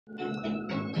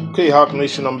Okay, Hawk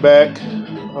Nation, I'm back.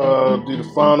 Do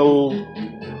the final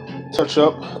touch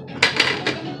up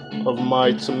of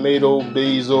my tomato,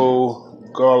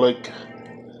 basil, garlic,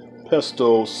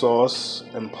 pesto sauce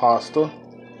and pasta.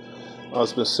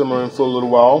 It's been simmering for a little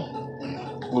while.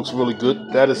 Looks really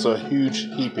good. That is a huge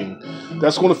heaping.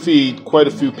 That's going to feed quite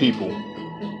a few people.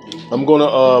 I'm going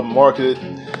to market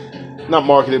it, not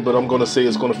market it, but I'm going to say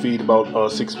it's going to feed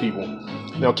about 6 people.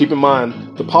 Now keep in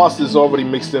mind, the pasta is already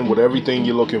mixed in with everything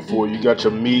you're looking for. You got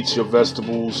your meats, your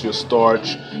vegetables, your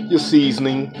starch, your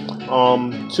seasoning.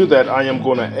 To that I am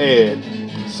going to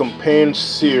add some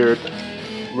pan-seared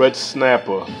red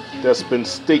snapper that's been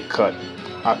steak cut.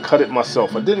 I cut it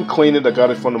myself. I didn't clean it. I got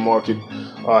it from the market.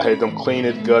 I had them clean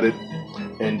it, gut it,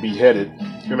 and behead it.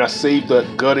 And I saved the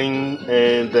gutting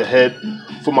and the head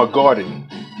for my garden.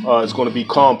 It's going to be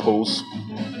compost.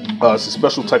 It's a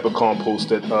special type of compost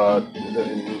that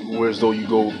whereas though you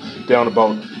go down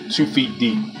about 2 feet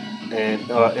deep and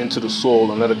into the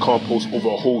soil and let it compost over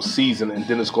a whole season, and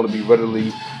then it's going to be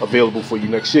readily available for you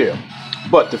next year.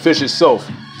 But the fish itself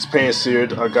is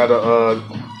pan-seared. I got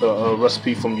a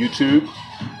recipe from YouTube,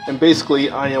 and basically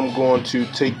I am going to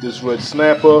take this red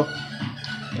snapper,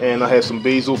 and I have some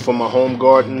basil from my home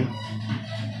garden,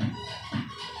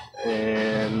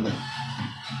 and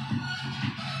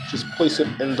just place it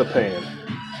in the pan.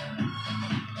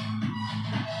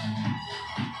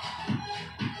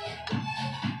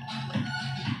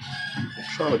 I'm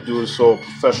trying to do this all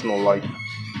professional like.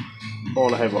 I'm going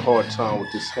to have a hard time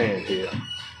with this hand here.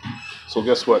 So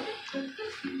guess what?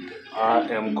 I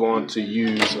am going to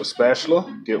use a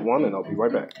spatula. Get one and I'll be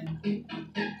right back.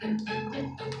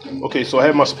 Okay, so I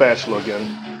have my spatula again.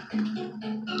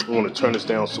 I want to turn this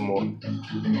down some more.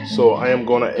 So I am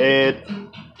going to add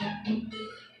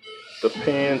the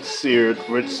pan-seared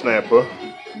red snapper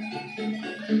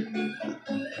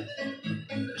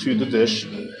to the dish.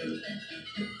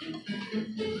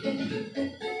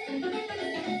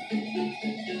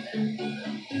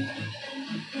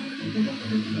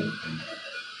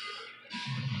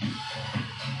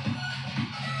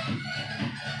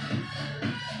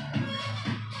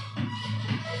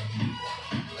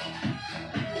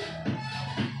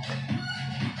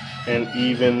 And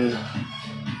even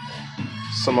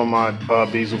some of my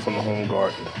basil from the home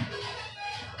garden.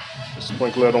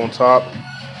 Sprinkle it on top.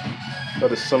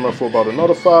 Let it simmer for about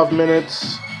another 5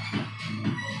 minutes.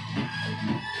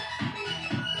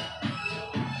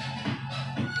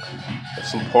 Have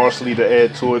some parsley to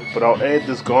add to it, but I'll add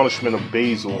this garnishment of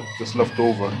basil that's left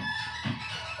over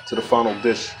to the final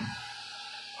dish,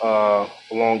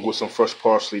 along with some fresh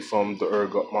parsley from the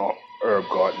herb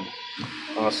garden.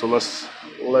 So let's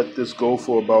let this go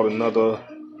for about another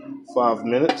 5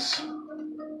 minutes,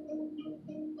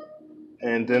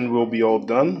 and then we'll be all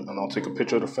done, and I'll take a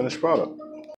picture of the finished product.